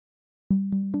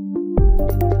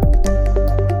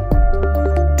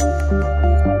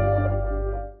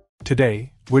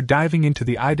Today, we're diving into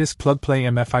the iDiskk Plug-Play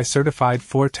MFI Certified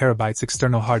 4TB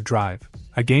external hard drive,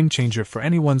 a game-changer for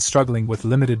anyone struggling with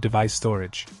limited device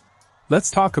storage.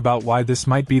 Let's talk about why this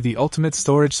might be the ultimate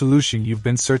storage solution you've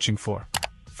been searching for.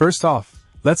 First off,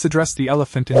 let's address the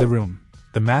elephant in the room,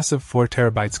 the massive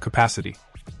 4TB capacity.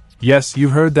 Yes, you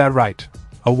heard that right.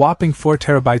 A whopping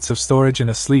 4TB of storage in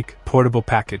a sleek, portable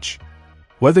package.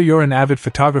 Whether you're an avid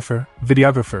photographer,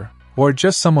 videographer, or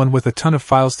just someone with a ton of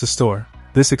files to store,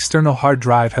 this external hard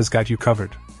drive has got you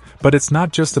covered. But it's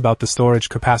not just about the storage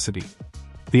capacity.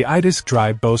 The iDiskk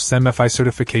drive boasts MFI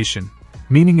certification,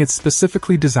 meaning it's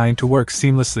specifically designed to work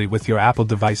seamlessly with your Apple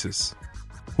devices.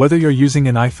 Whether you're using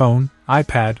an iPhone,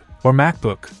 iPad, or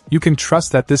MacBook, you can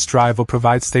trust that this drive will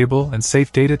provide stable and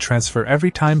safe data transfer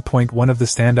every time. One of the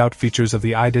standout features of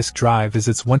the iDiskk drive is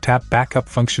its one-tap backup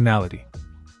functionality.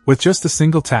 With just a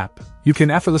single tap, you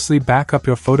can effortlessly back up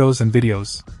your photos and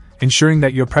videos, ensuring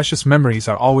that your precious memories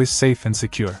are always safe and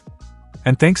secure.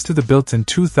 And thanks to the built-in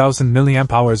 2000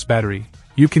 mAh battery,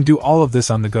 you can do all of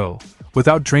this on the go,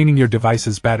 without draining your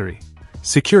device's battery.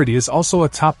 Security is also a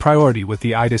top priority with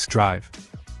the iDiskk drive.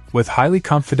 With highly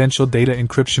confidential data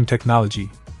encryption technology,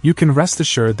 you can rest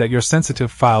assured that your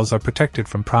sensitive files are protected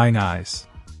from prying eyes.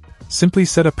 Simply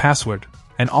set a password,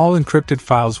 and all encrypted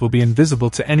files will be invisible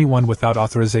to anyone without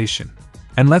authorization.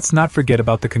 And let's not forget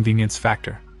about the convenience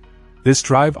factor. This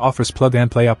drive offers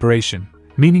plug-and-play operation,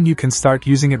 meaning you can start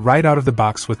using it right out of the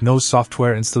box with no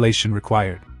software installation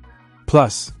required.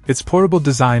 Plus, its portable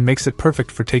design makes it perfect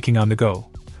for taking on the go.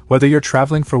 Whether you're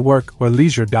traveling for work or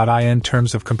leisure. In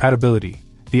terms of compatibility,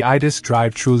 the iDiskk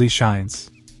drive truly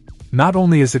shines. Not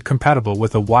only is it compatible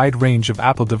with a wide range of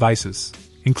Apple devices,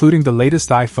 including the latest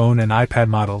iPhone and iPad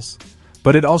models,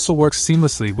 but it also works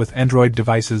seamlessly with Android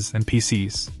devices and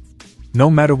PCs. No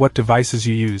matter what devices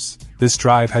you use, this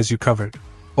drive has you covered.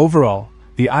 Overall,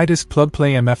 the iDiskk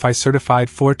Plug-Play MFI Certified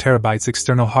 4TB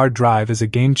external hard drive is a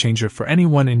game-changer for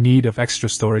anyone in need of extra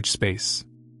storage space.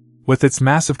 With its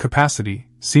massive capacity,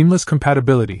 seamless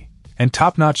compatibility, and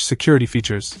top-notch security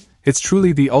features, it's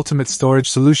truly the ultimate storage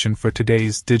solution for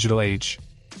today's digital age.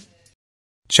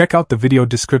 Check out the video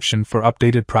description for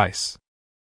updated price.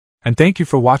 And thank you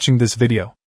for watching this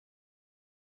video.